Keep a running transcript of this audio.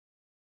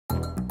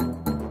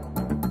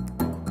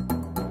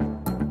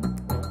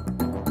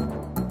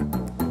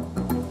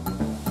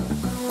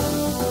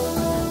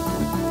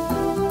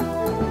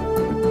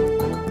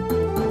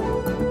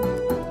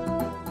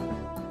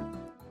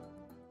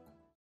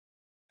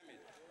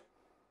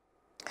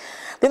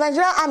The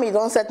Nigerian Army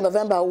don set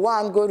November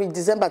 1 go reach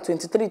December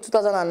 23,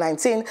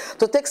 2019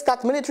 to take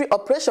start military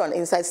operation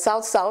inside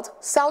South-South,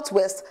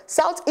 Southwest,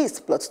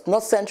 Southeast plus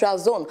North-Central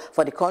zone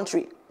for the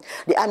country.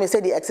 The Army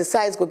said the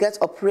exercise go get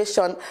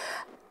Operation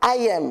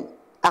IM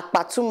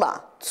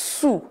Akpatuma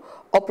 2,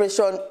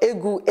 Operation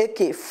Egu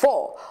AK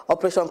 4,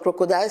 Operation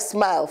Crocodile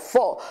Smile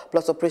 4,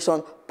 plus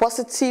Operation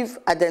Positive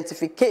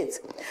Identificate.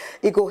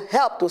 It will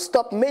help to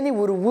stop many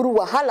wuru-wuru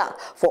wahala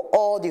for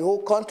all the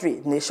whole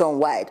country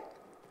nationwide.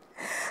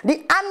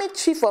 The Army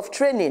Chief of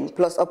Training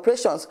plus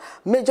Operations,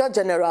 Major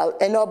General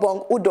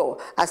Enobong Udo,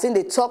 as in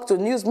they talk to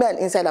newsmen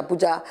inside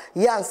Abuja,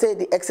 Yan said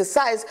the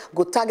exercise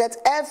go target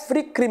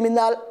every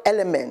criminal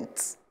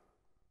element.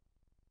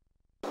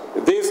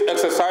 These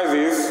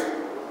exercises,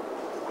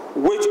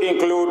 which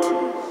include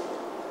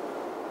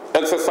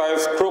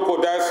exercise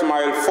Crocodile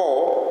Smile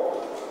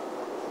 4,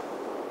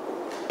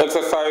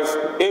 exercise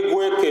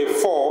Egweke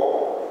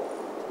 4,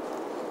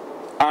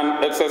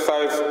 and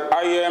exercise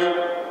IM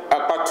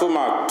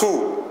Akpatuma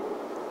 2,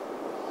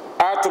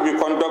 are to be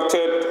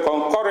conducted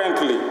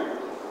concurrently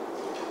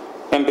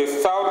in the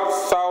South,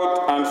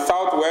 South, and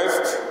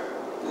Southwest,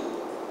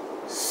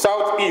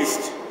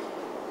 Southeast,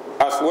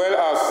 as well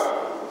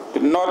as the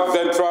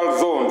North-Central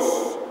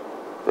zones,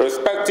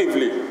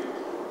 respectively,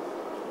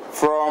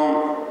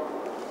 from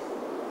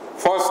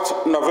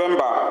 1st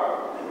November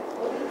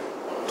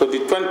to the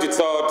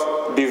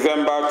 23rd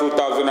December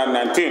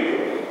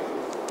 2019.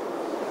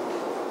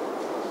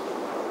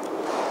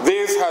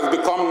 This has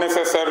become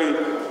necessary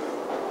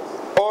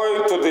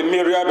owing to the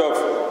myriad of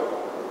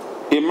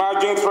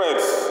emerging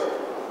threats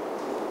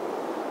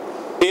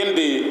in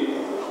the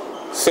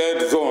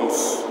said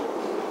zones.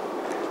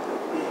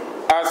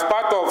 As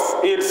part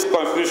of its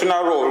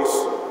constitutional roles,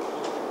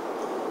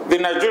 the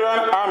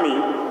Nigerian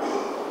Army,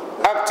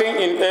 acting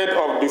in aid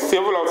of the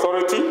civil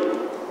authority,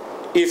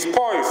 is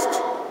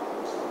poised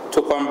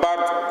to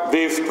combat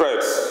these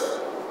threats.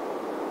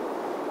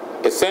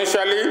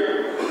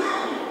 Essentially,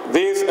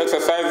 these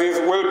exercises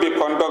will be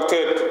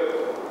conducted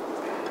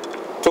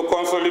to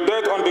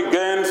consolidate on the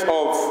gains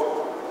of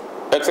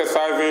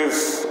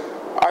exercises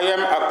IM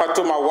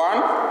Akpatuma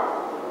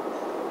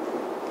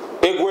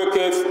 1,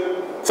 Egweke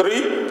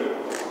 3,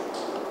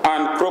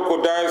 and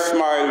Crocodile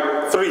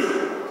Smile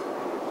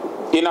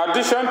 3. In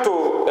addition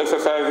to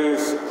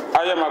exercises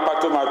IM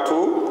Akpatuma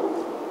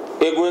 2,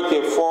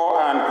 Egweke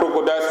 4, and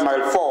Crocodile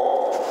Smile 4,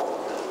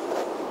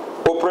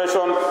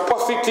 Operation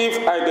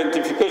Positive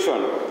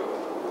Identification,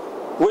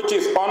 which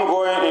is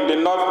ongoing in the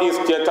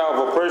Northeast Theater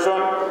of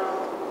Operation,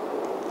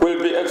 will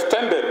be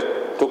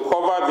extended to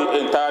cover the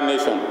entire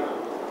nation.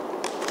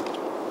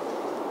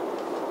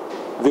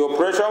 The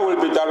operation will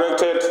be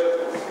directed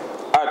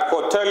at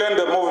curtailing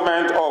the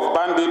movement of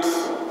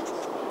bandits,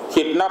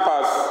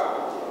 kidnappers,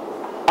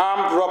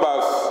 armed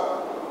robbers,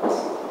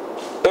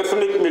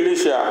 ethnic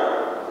militia,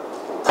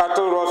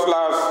 cattle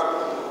rustlers,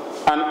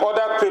 and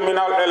other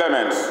criminal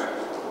elements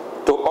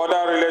to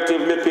other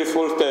relatively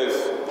peaceful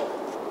states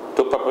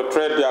to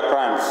perpetrate their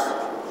crimes.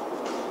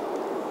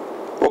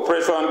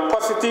 Operation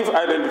Positive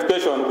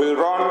Identification will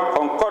run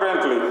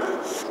concurrently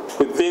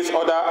with these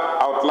other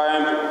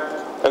outlined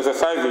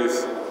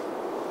exercises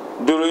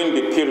during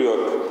the period.